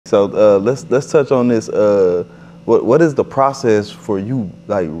So let's touch on this. What is the process for you,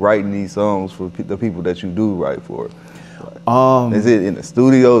 like writing these songs for the people that you do write for? Is it in the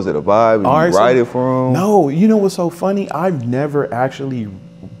studio? Is it a vibe? You write it for them? No, you know what's so funny? I've never actually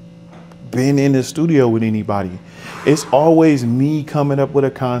been in the studio with anybody. It's always me coming up with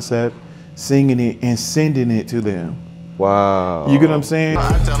a concept, singing it, and sending it to them. Wow. You get what I'm saying?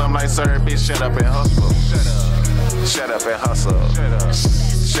 I tell them like, sir, bitch, shut up and hustle. Shut up and hustle.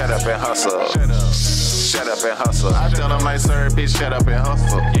 Shut up and hustle. Shut up and hustle. I tell them like, sir, bitch, shut up and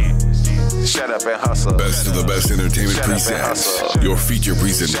hustle. Shut up and hustle. Best of the best entertainment presents your feature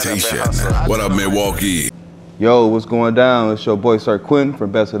presentation. What up, Milwaukee? Yo, what's going down? It's your boy SirQuinton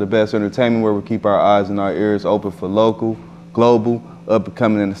from Best of the Best Entertainment, where we keep our eyes and our ears open for local, global,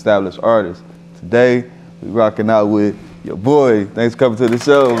 up-and-coming and established artists. Today, we rocking out with your boy. Thanks for coming to the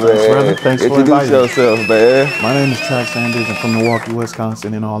show, man. Thanks, brother. Thanks for inviting me. Introduce yourself, man. My name is Traxx, I'm from Milwaukee,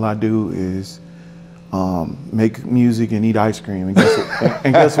 Wisconsin, and all I do is make music and eat ice cream. And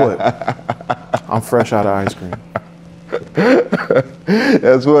guess what? I'm fresh out of ice cream.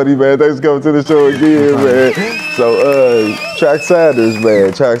 That's funny, man. Thanks for coming to the show again, man. So, Traxx Sanders,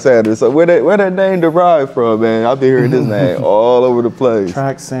 man. Traxx Sanders. So, where that name derived from, man? I've been hearing this name all over the place.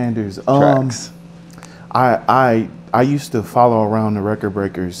 Traxx Sanders. Traxx. I used to follow around the record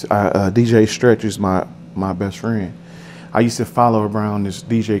breakers. DJ Stretch is my best friend. I used to follow around this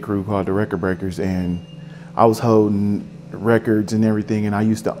DJ crew called the Record Breakers, and I was holding records and everything, and I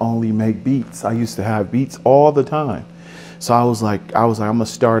used to only make beats. I used to have beats all the time. So I was like, I'm gonna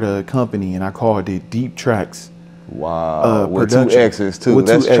start a company, and I called it Deep Traxx. Wow, with two X's too.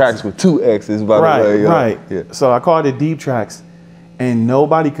 That's Traxx with two X's, by the way. Right. Yeah. So I called it Deep Traxx, and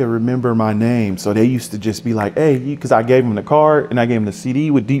nobody could remember my name. So they used to just be like, hey, because I gave them the card and I gave them the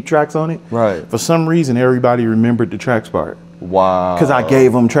CD with Deep Traxx on it. Right. For some reason, everybody remembered the Traxx part. Wow. Because I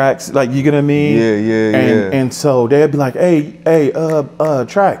gave them Traxx, like, you get what I mean? Yeah. And so they'd be like, hey,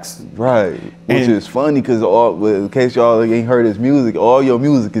 Traxx. Right. Which is funny because in case y'all ain't heard his music, all your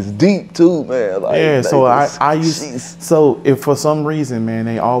music is deep too, man. Like, yeah. So I used. So if for some reason, man,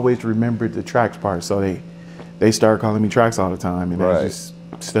 they always remembered the Traxx part, so they started calling me Traxx all the time, and I just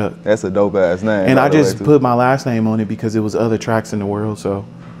stuck. That's a dope ass name. And I just put my last name on it because it was other Traxx in the world, so.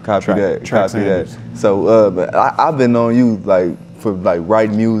 Copy that. Sanders. So I've been on you for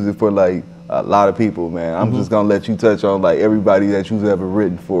writing music for a lot of people, man. I'm just gonna let you touch on everybody that you've ever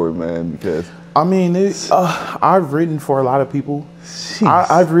written for, man, because I mean, I've written for a lot of people.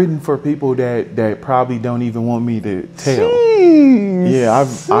 I've written for people that probably don't even want me to tell. Yeah,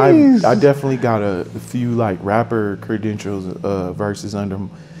 I definitely got a few rapper credentials, verses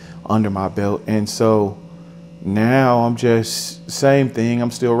under my belt, and so now I'm just same thing.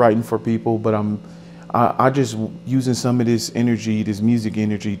 I'm still writing for people, but I just using some of this energy, this music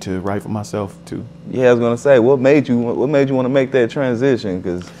energy, to write for myself too. Yeah, I was gonna say, what made you want to make that transition?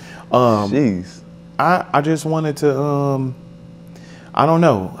 Because, I just wanted to. I don't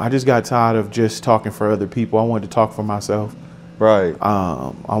know. I just got tired of just talking for other people. I wanted to talk for myself. Right.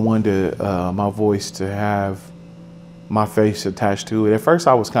 I wanted my voice to have my face attached to it. At first,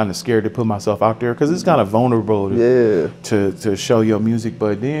 I was kind of scared to put myself out there because it's kind of vulnerable to show your music.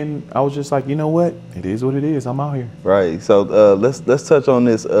 But then I was just like, you know what? It is what it is. I'm out here. Right. So let's touch on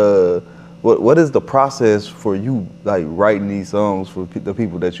this. What is the process for you writing these songs for the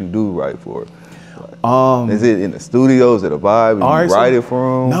people that you do write for? Is it in the studio? Is it a vibe? You write it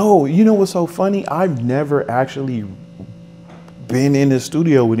for them? No. You know what's so funny? I've never actually been in the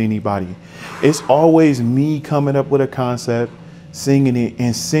studio with anybody. It's always me coming up with a concept, singing it,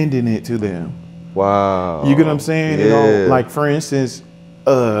 and sending it to them. Wow. You get what I'm saying? Yeah. You know, like for instance,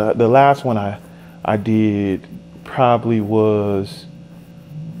 the last one I did probably was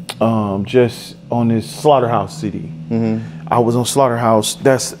just on this Slaughterhouse CD. I was on Slaughterhouse.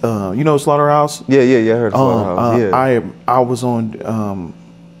 That's you know Slaughterhouse? Yeah, I heard of Slaughterhouse. I was on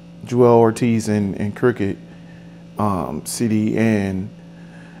Joel Ortiz and Cricket CD, and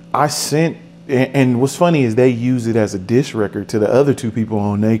I sent. And what's funny is they use it as a diss record to the other two people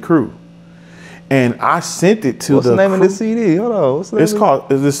on their crew. And I sent it to What's the name of the CD? Hold on. What's the name? It's called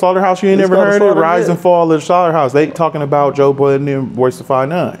the Slaughterhouse. You ain't never heard it? Rise and Fall of the Slaughterhouse. They talking about Joe Budden and Voice of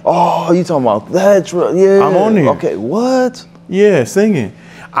 5'9". Oh, you talking about that? Yeah. I'm on there. Okay, what? Yeah, singing.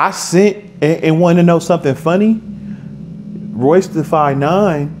 I sent and wanted to know something funny. Royce the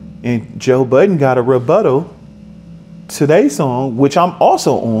 5'9" and Joe Budden got a rebuttal to their song, which I'm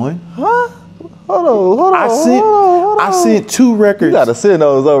also on. Huh? Hold on. I sent two records. You gotta send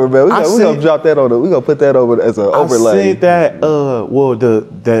those over, man. We gonna drop that on we gonna put that over as an overlay. I sent that, well,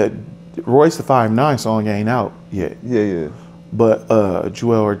 the Royce the 5'9" song ain't out yet. Yeah. but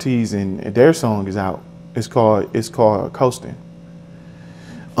Joel Ortiz and their song is out. It's called Coastin'.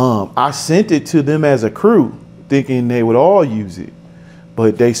 I sent it to them as a crew, thinking they would all use it,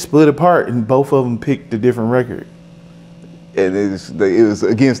 but they split apart and both of them picked a different record. And it was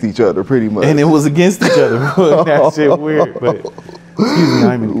against each other pretty much. And it was against each other. That shit weird, but excuse me,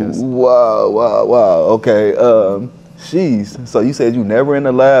 I'm in cuss. Wow. Okay. Jeez. So you said you never in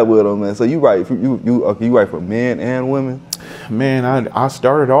the lab with them, man. So you write for men and women? Man, I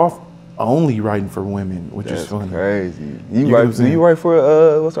started off only writing for women, which is funny. Crazy. You write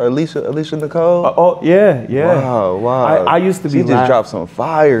for what's her Alicia Nicole? Yeah. Wow. I used to be. She just dropped some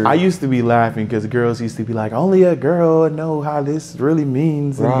fire. I used to be laughing because girls used to be like, only a girl would know how this really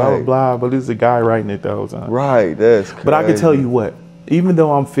means and blah blah blah. But there's a guy writing it the whole time. Right. That's crazy. But I can tell you what, even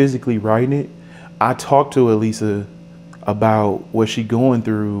though I'm physically writing it, I talked to Elisa about what she going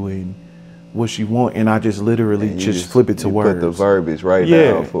through and what she want, and I just literally just flip it to words. Put the verbiage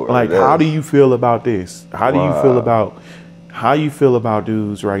down for her. Like, how do you feel about this? How do you feel about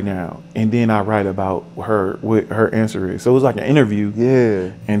dudes right now? And then I write about what her answer is. So it was like an interview.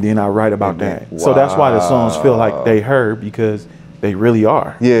 Yeah. And then I write about that. Wow. So that's why the songs feel like they her, because they really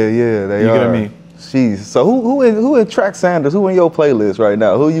are. Yeah, they are. You get what I mean? Jeez. So who in Traxx Sanders? Who in your playlist right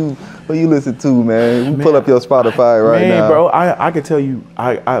now? Who you listen to, man? Pull up your Spotify right now. Man, bro, I could tell you.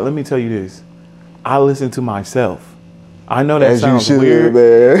 Let me tell you this. I listen to myself. I know that sounds weird,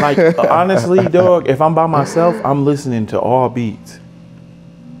 man. Like, honestly, dog, if I'm by myself, I'm listening to all beats.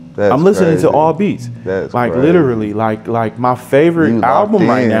 I'm listening to all beats. That's like crazy. Literally, like my favorite album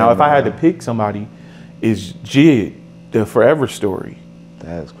right now, if I had to pick somebody, is Jid, The Forever Story.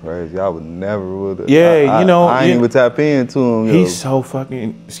 That's crazy. I would never. Yeah, I ain't even tap into him. He's so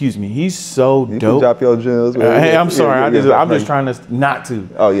fucking. Excuse me. He's so dope. Can drop your gems. Hey, I'm sorry. I'm just trying to not to.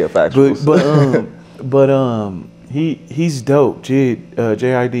 Oh yeah, factual. But he's dope.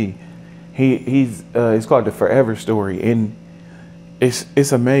 JID. It's called The Forever Story, and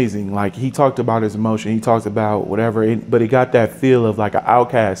it's amazing. Like, he talked about his emotion. He talked about whatever, but it got that feel of like an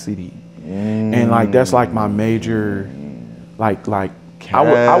Outkast CD, and like that's like my major, like.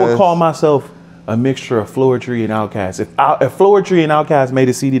 I would call myself a mixture of Floetry and Outkast. If Floetry and Outkast made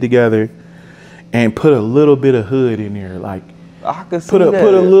a CD together and put a little bit of hood in there, like I could see put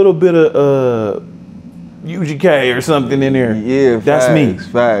a little bit of UGK or something in there. Yeah, that's me.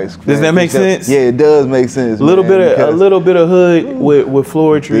 Facts. Does that make sense? Yeah, it does make sense. A little bit of hood with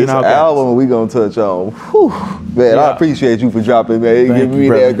Floetry and Outkast. This album we gonna touch on. Whew, man, I appreciate you for dropping, man. Giving me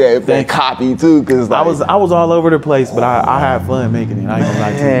that copy too, cause like, I was all over the place, but I had fun making it. I ain't gonna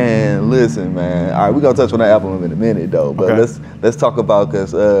lie to you. Man, listen, man. All right, we gonna touch on that album in a minute though, but let's talk about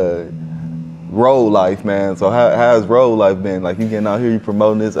road life, man. So how's road life been? Like, you getting out here, you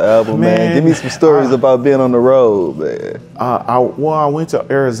promoting this album, man. Give me some stories about being on the road, man. I went to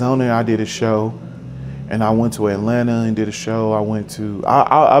Arizona and I did a show, and I went to Atlanta and did a show.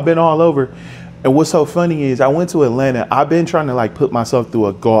 I've been all over. And what's so funny is I went to Atlanta. I've been trying to like put myself through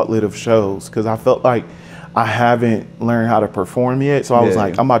a gauntlet of shows because I felt like I haven't learned how to perform yet. So I was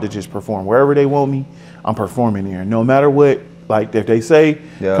like, I'm about to just perform wherever they want me. I'm performing there, no matter what. Like, if they say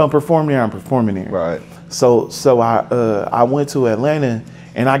come perform there, I'm performing there. Right. So I went to Atlanta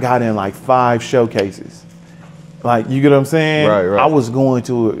and I got in like 5 showcases. Like, you get what I'm saying? Right. I was going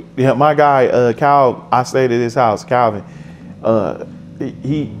to my guy Cal. I stayed at his house, Calvin.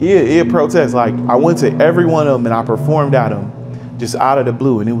 He protest. Like, I went to every one of them and I performed at them, just out of the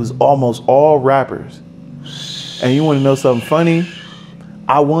blue, and it was almost all rappers. And you want to know something funny?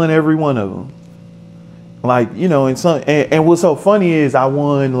 I won every one of them. Like, and what's so funny is I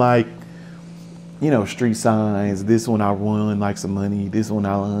won, like, street signs. This one I won like some money. This one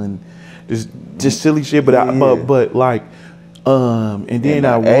I won just silly shit. But like, and then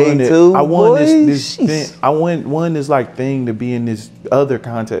I won this thing. I won this like thing to be in this other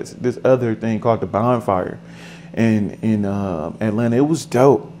contest, this other thing called the Bonfire, and in Atlanta. It was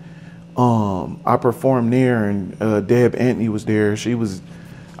dope. I performed there, and Deb Anthony was there.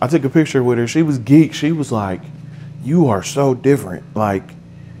 I took a picture with her. She was geek. She was like, "You are so different. Like,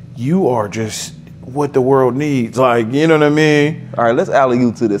 you are just what the world needs." Like, you know what I mean? All right, let's alley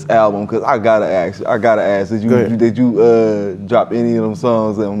you to this album, because I gotta ask. Did you drop any of them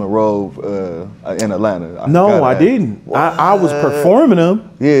songs on the road in Atlanta? No, I didn't. I was performing them.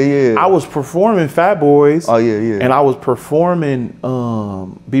 Yeah. I was performing Fat Boys. Oh yeah. And I was performing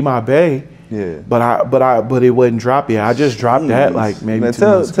Be My Bae. Yeah. But it wasn't dropped yet. I just dropped that like maybe 2 months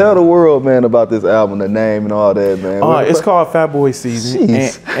ago. Tell the world, man, about this album, the name and all that, man. It's called Fat Boi Season.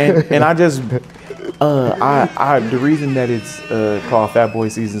 And I just The reason that it's called Fat Boy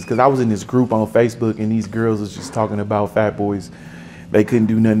Season is because I was in this group on Facebook and these girls was just talking about Fat Boys. They couldn't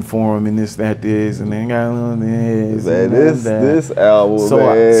do nothing for them and this, that, this, and they got on this. Man, this album,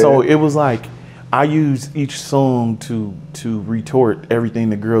 man. So it was like I used each song to retort everything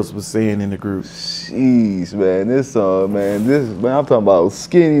the girls was saying in the group. Jeez, man, this song, man, I'm talking about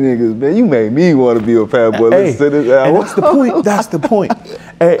skinny niggas, man. You made me want to be a fat boy. Hey, Listen to this album. and that's the point. That's the point.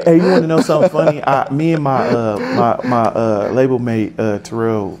 Hey, you want to know something funny? Me and my label mate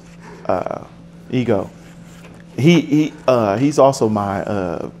Terrell Ego. He's also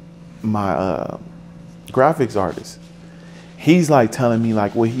my graphics artist. He's like telling me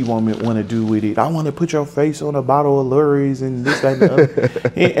like what he want to do with it. I want to put your face on a bottle of Lurie's and this, that, and the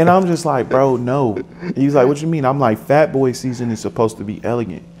other. And I'm just like, bro, no. He's like, what you mean? I'm like, Fat Boy Season is supposed to be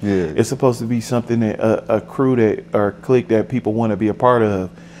elegant. Yeah. It's supposed to be something that a crew that or a clique that people want to be a part of,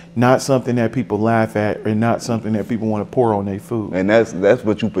 not something that people laugh at, and not something that people want to pour on their food. And that's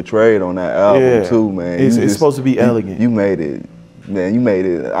what you portrayed on that album too, man. It's supposed to be elegant. You made it. Man, you made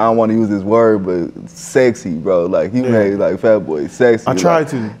it. I don't want to use this word, but sexy, bro. Like you made like Fat Boy sexy. I tried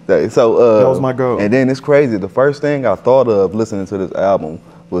to. So that was my goal. And then it's crazy. The first thing I thought of listening to this album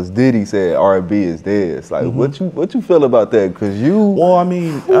was Diddy said R&B is dead. It's like what you feel about that? Cause well, I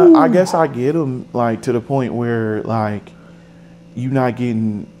mean, I guess I get him like to the point where like you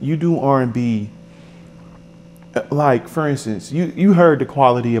do R&B. Like for instance, you heard the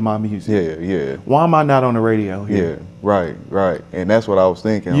quality of my music. Yeah. Why am I not on the radio here? Yeah, right. And that's what I was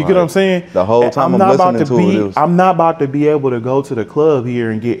thinking. You get what I'm saying? The whole time I'm listening to it. I'm not about to be able to go to the club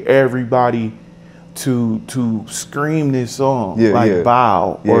here and get everybody to scream this song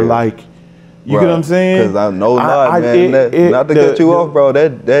bow or like. You get what I'm saying? Because I know man. Not to cut you off, bro.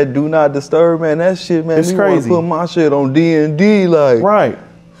 That do not disturb, man. That shit, man. It's crazy. Put my shit on D&D, like right.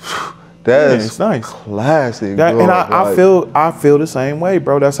 That's it's nice. Classic. That, bro. And I feel the same way,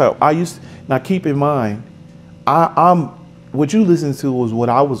 bro. That's how I used to, now keep in mind, I'm what you listened to was what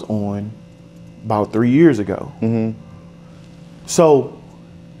I was on about 3 years ago. So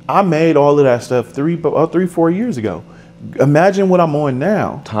I made all of that stuff 4 years ago. Imagine what I'm on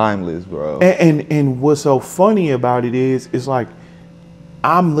now. Timeless, bro. And what's so funny about it is, it's like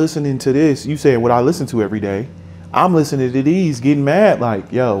I'm listening to this. You saying what I listen to every day. I'm listening to these, getting mad,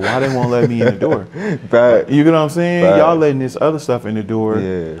 like, yo, why they won't let me in the door? Right. You get what I'm saying? Right. Y'all letting this other stuff in the door.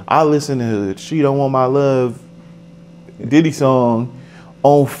 Yeah. I listen to She Don't Want My Love Diddy song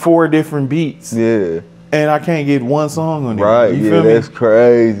on 4 different beats. Yeah. And I can't get one song on it. Right. You feel me? That's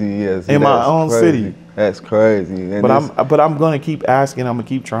crazy. Yes. In my own city. That's crazy. And but I'm gonna keep asking. I'm gonna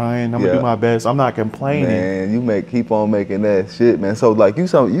keep trying. I'm gonna do my best. I'm not complaining. Man, you keep on making that shit, man. So like you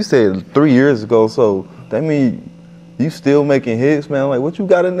said 3 years ago. So that mean you still making hits, man. Like what you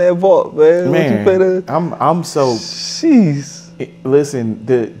got in that vault, man? Man, what you I'm so. Jeez. Listen,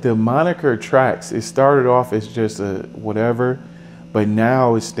 the moniker Traxx, it started off as just a whatever, but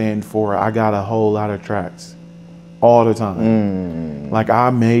now it stands for I got a whole lot of tracks, all the time. Like I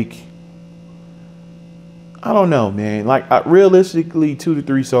make. I don't know, man. Like realistically, 2 to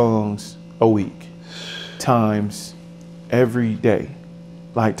 3 songs a week, times every day,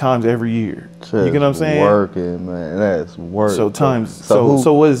 like times every year. You get what I'm saying? Working, man. That's work. So times.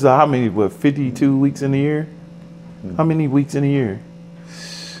 So what is how many? What 52 weeks in a year? How many weeks in a year?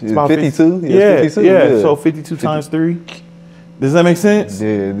 It's about 52. Yeah, 52? Yeah. So 52 times 3. Does that make sense?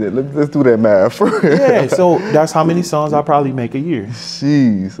 Yeah. Let's do that math. Yeah. So that's how many songs I probably make a year.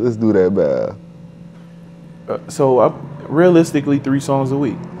 Jeez. Let's do that math. So realistically 3 songs a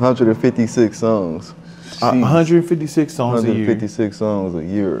week. 156 songs. 156 songs a year. 156 songs a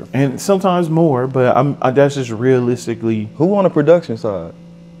year. And sometimes more, but that's just realistically. Who on the production side?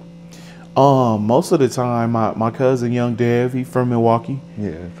 Most of the time, my cousin Young Dev, he from Milwaukee.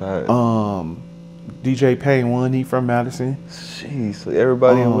 Yeah, fact. DJ Payne One, he from Madison. Jeez, so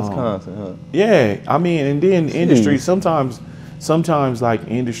everybody in Wisconsin, huh? Yeah, I mean, and then industry sometimes like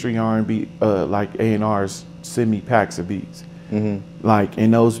industry R&B, like A&Rs send me packs of beats. Like,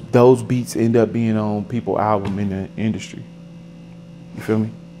 and those beats end up being on people's album in the industry. You feel me?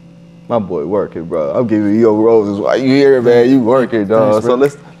 My boy working, bro. I'm giving you roses while you here, man. You working, dog.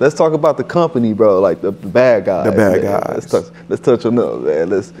 Thanks, so let's talk about the company, bro. Like the Bad Guyz. The Bad man. Guyz. Let's touch on them, man.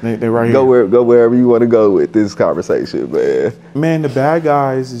 They right go here. go wherever you want to go with this conversation, man. Man, the Bad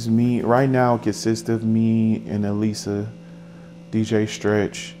Guyz is me. Right now it consists of me and Elisa, DJ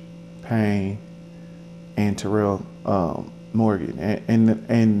Stretch, Payne, and Terrell Morgan,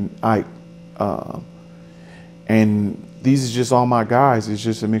 and Ike. And these is just all my guys. It's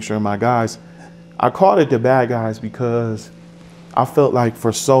just a mixture of my guys. I called it the Bad Guyz because I felt like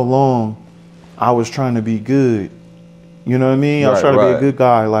for so long I was trying to be good. You know what I mean? I was Right, trying to be right. a good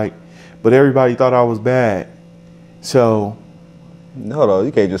guy, like, but everybody thought I was bad. So No,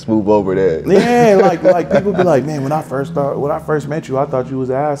 you can't just move over that. yeah, like people be like, man, when I first met you, I thought you was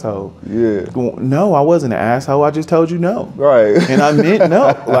an asshole. Yeah. No, I wasn't an asshole. I just told you no. Right. And I meant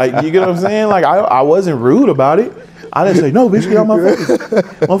no. Like, you get what I'm saying? Like, I wasn't rude about it. I didn't say, no, bitch, get out my face.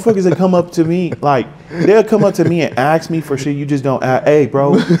 Motherfuckers that come up to me, like, they'll come up to me and ask me for shit. You just don't ask, hey,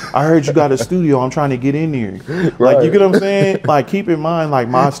 bro, I heard you got a studio. I'm trying to get in there. Right. Like, you get what I'm saying? Like, keep in mind, like,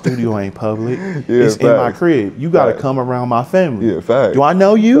 my studio ain't public. Yeah, it's in my facts. crib. You got to Facts. come around my family. Yeah, facts. Do I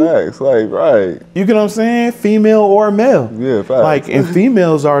know you? Facts, like, right. You get what I'm saying? Female or male. Yeah, facts. Like, and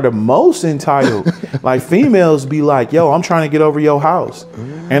females are the most entitled. Like, females be like, yo, I'm trying to get over your house.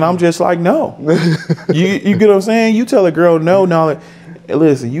 And I'm just like, no. You get what I'm saying? You tell a girl no,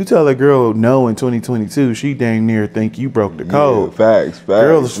 listen, you tell a girl no in 2022, she dang near think you broke the code. Yeah, facts.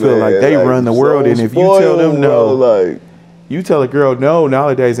 Girls feel like they run the world, and if you tell them no, like, you tell a girl no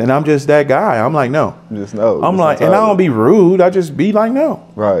nowadays, and I'm just that guy. I'm like, no. just no. I'm just like, and I entitled. don't be rude. I just be like, no.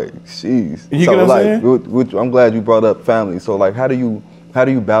 Right. Jeez. You get what I'm like, saying? I'm glad you brought up family. So like, how do you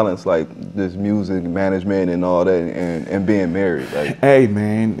balance like this music management and all that and being married? Like, Hey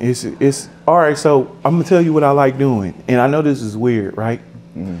man, it's all right. So I'm gonna tell you what I like doing, and I know this is weird, right?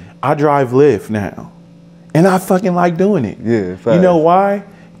 Mm-hmm. I drive Lyft now, and I fucking like doing it. yeah, facts. You know why?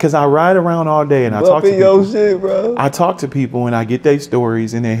 Because I ride around all day and I talk to Bumping your people. shit, bro. I talk to people and I get their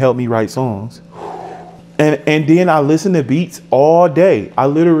stories and they help me write songs. And then I listen to beats all day. I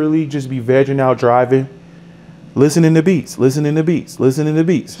literally just be vegging out driving, listening to beats, listening to beats, listening to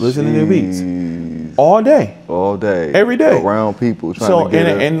beats, listening to beats. Jeez. All day. All day. Every day. Around people trying So to get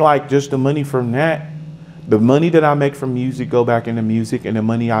and like just the money from that, the money that I make from music go back into music, and the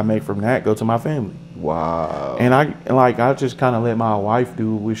money I make from that go to my family. Wow. And I just kind of let my wife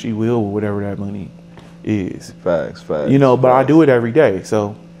do what she will with whatever that money is. Facts. You know, but I facts. do it every day.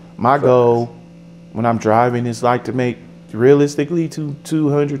 So my goal when I'm driving is like to make realistically 200,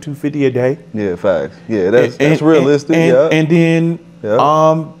 250 a day. Yeah, facts. Yeah, that's realistic. Yeah. And then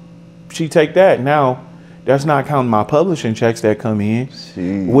Yeah. she take that. Now, that's not counting my publishing checks that come in,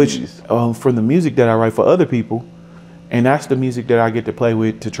 Jeez. which for the music that I write for other people, and that's the music that I get to play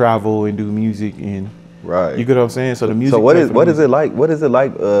with to travel and do music and Right. you get what I'm saying. So the music. So what is it like? What is it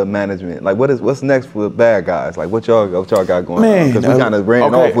like management? Like what's next for Bad Guyz? Like what y'all got going on? Because we kind of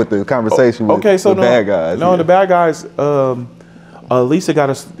ran off with the conversation with Bad Guyz. No, the Bad Guyz. Lisa got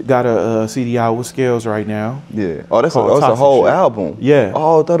a CD out with Scales right now. Yeah. Oh, that's Called a Toxic whole Shit. album. Yeah.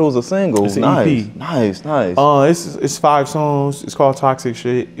 Oh, I thought it was a single. It's an nice. EP. Nice. It's 5 songs. It's called Toxic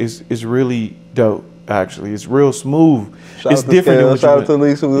Shit. It's really dope. Actually, it's real smooth. It's different than what Shout out to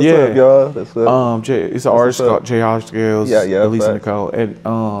Lisa. What's up, y'all? That's it's an artist called J.R. Scales. Yeah, Lisa facts. Nicole, and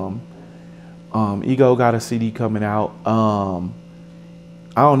Ego got a CD coming out.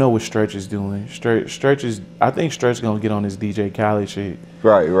 I don't know what Stretch is doing. Stretch is. I think Stretch gonna get on his DJ Khaled shit.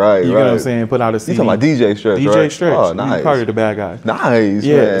 Right. You know what I'm saying? Put out a You CD. talking about DJ Stretch, DJ right? Stretch. Oh, nice. Part of the Bad Guyz. Nice,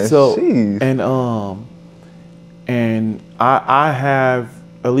 Yeah. man. So Jeez. and I have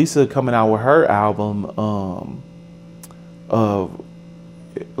Elisa coming out with her album,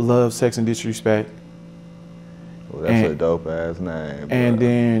 Love, Sex, and Disrespect. Well, that's a dope ass name. And bro.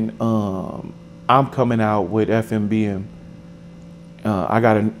 then I'm coming out with FMBM. I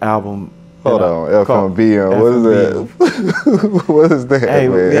got an album. Hold on, FMBM. What is that? What is that, Hey,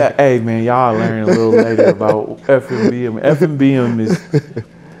 man? yeah, hey, man, y'all learn a little later about FMBM. FMBM is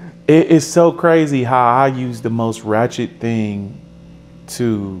it's so crazy how I use the most ratchet thing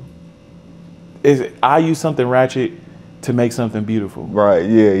I use something ratchet to make something beautiful. Right.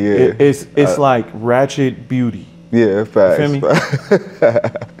 Yeah. It's like ratchet beauty. Yeah, facts. You feel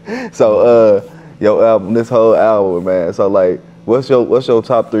me? So, your album, this whole album, man. So, like, what's your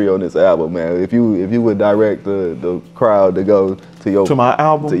top 3 on this album, man? If you would direct the crowd to go to my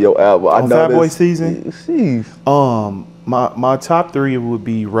album, to your album, on I know Fat Boi season. Jeez. My top 3 would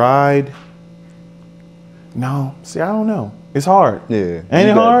be Ride. No, see, I don't know. It's hard. Yeah. Ain't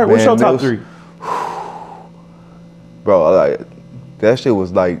it hard? What's your top 3? Bro, like that shit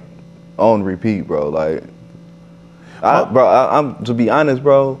was like on repeat, bro. Like, I'm to be honest,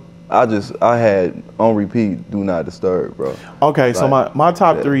 bro. I had on repeat Do Not Disturb, bro. Okay, so Like, my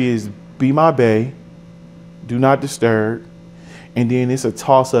top 3 is Be My Bae, Do Not Disturb, and then it's a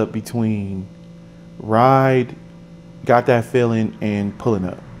toss up between Ride, Got That Feeling, and Pulling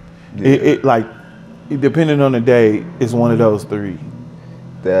Up. Yeah. It like depending on the day, it's one of those 3.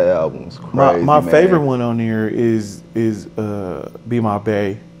 That album's crazy. My man. favorite one on there is Be My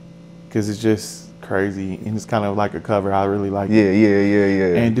Bae, because it's just crazy, and it's kind of like a cover. I really like Yeah,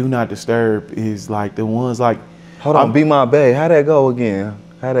 it. yeah. And Do Not Disturb is like the ones like. Hold on, Be My Bae. How'd that go again?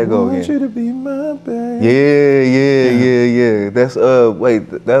 How'd that go I want again? you to be my babe. Yeah. That's wait,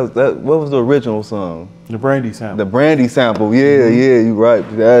 that what was the original song? The Brandy sample. The Brandy sample. Yeah, you right.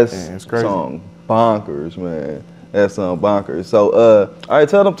 That's it's crazy. song bonkers, man. That song bonkers. So all right,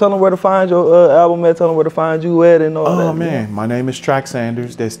 tell them where to find your album at. Tell them where to find you at and all that. Oh man, my name is Traxx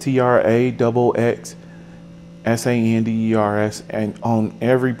Sanders. That's TRAXXSANDERS, and on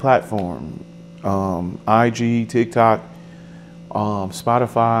every platform, IG, TikTok,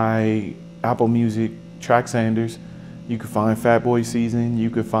 Spotify, Apple Music, Traxx Sanders. You can find Fat Boi Season. You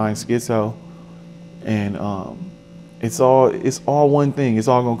can find Schizo, and it's all one thing. It's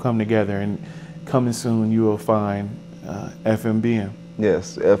all gonna come together, and coming soon you will find FMBM.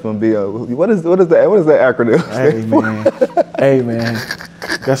 Yes, FMBM. What is that acronym? Hey man,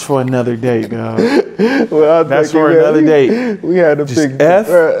 that's for another day, dog. Well, That's for another day. We had to Just pick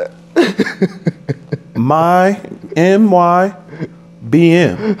MYBM.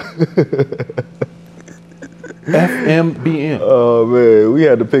 FMBM. Oh man, we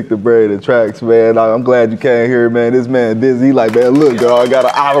had to pick the brain of Traxx, man. I'm glad you came here, man. This man busy. He like, man, look, dog, I got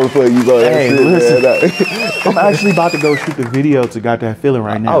an hour for you, bro. Hey, listen. Man. I'm actually about to go shoot the video to Got That Feeling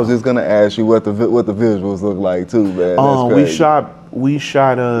right now. I was just gonna ask you what the visuals look like too, man. That's crazy. We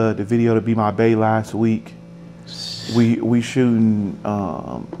shot the video to Be My Bae last week. We shooting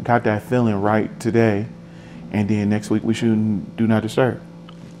Got That Feeling right today, and then next week we shooting Do Not Disturb.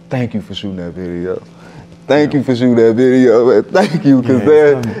 Thank you for shooting that video. Thank you for shooting that video, man. Thank you, cause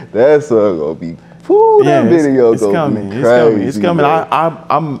that's gonna be. That video it's gonna coming. be crazy. It's coming.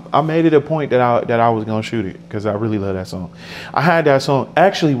 I I made it a point that I was gonna shoot it because I really love that song. I had that song.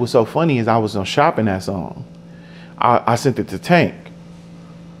 Actually, what's so funny is I was shopping that song. I sent it to Tank.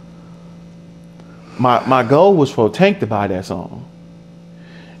 My goal was for Tank to buy that song,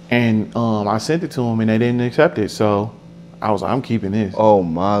 and I sent it to him and they didn't accept it. So I was like, I'm keeping this. Oh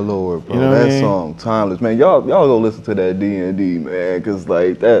my Lord, bro. You know that song, timeless, man. Y'all go listen to that D&D, man, cause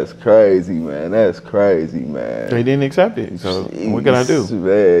like that's crazy, man. That's crazy, man. They didn't accept it. So what can I do?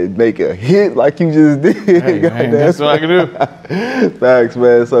 Man, make a hit like you just did. Hey, man, that's what I can do. Facts,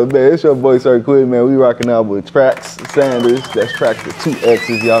 man. So man, it's your boy SirQuinton, man. We rocking out with Traxx Sanders. That's Traxx with 2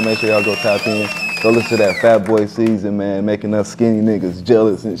 X's. Y'all make sure y'all go tap in. Go listen to that Fat Boi Season, man, making us skinny niggas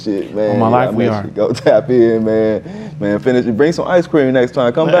jealous and shit, man. On my life, we are. Go tap in, man. Man, finish it. Bring some ice cream next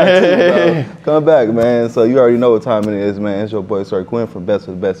time. Come back, too, bro. Come back, man. So you already know what time it is, man. It's your boy SirQuinton from Best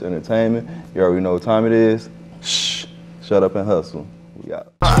of the Best Entertainment. You already know what time it is. Shh. Shut up and hustle. We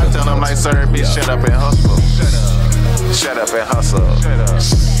out. I tell them like, sir, bitch, shut up and hustle. Shut up and hustle.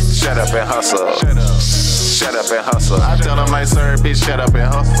 Shut up and hustle. Shut up and hustle. I tell them like, sir, bitch, shut up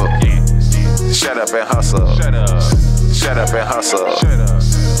and hustle. Shut up and hustle. Shut up and hustle.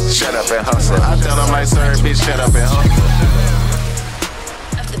 Shut up and hustle. I tell them like, sir, bitch, shut up and hustle.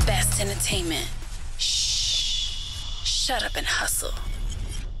 Of the best entertainment. Shh. Shut up and hustle.